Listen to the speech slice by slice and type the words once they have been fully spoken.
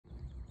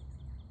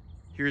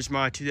Here's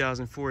my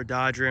 2004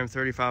 Dodge Ram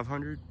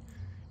 3500.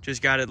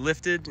 Just got it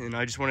lifted, and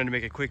I just wanted to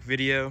make a quick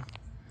video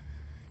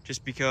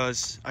just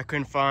because I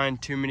couldn't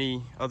find too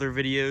many other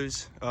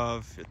videos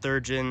of a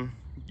third gen,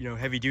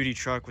 heavy duty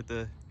truck with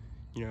the,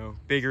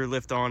 bigger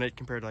lift on it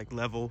compared to like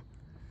level.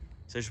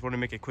 So I just want to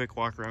make a quick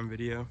walk around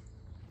video.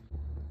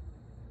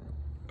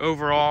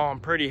 Overall, I'm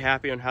pretty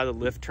happy on how the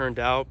lift turned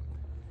out.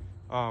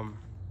 I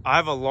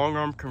have a long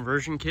arm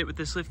conversion kit with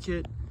this lift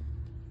kit,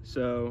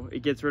 so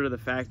it gets rid of the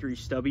factory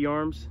stubby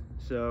arms.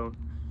 So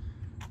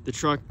the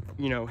truck,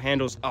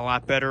 handles a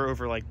lot better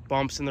over like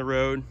bumps in the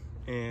road,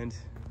 and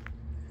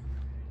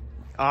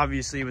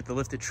obviously with the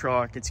lifted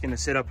truck, it's gonna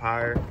sit up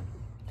higher,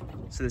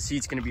 so the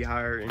seat's gonna be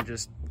higher, and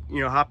just,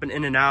 hopping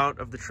in and out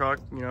of the truck,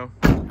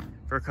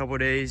 for a couple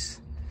of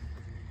days,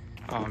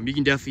 you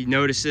can definitely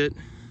notice it.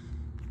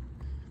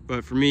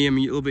 But for me, I'm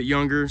a little bit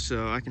younger,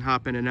 so I can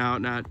hop in and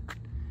out, not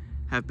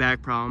have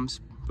back problems.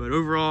 But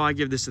overall, I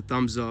give this a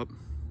thumbs up.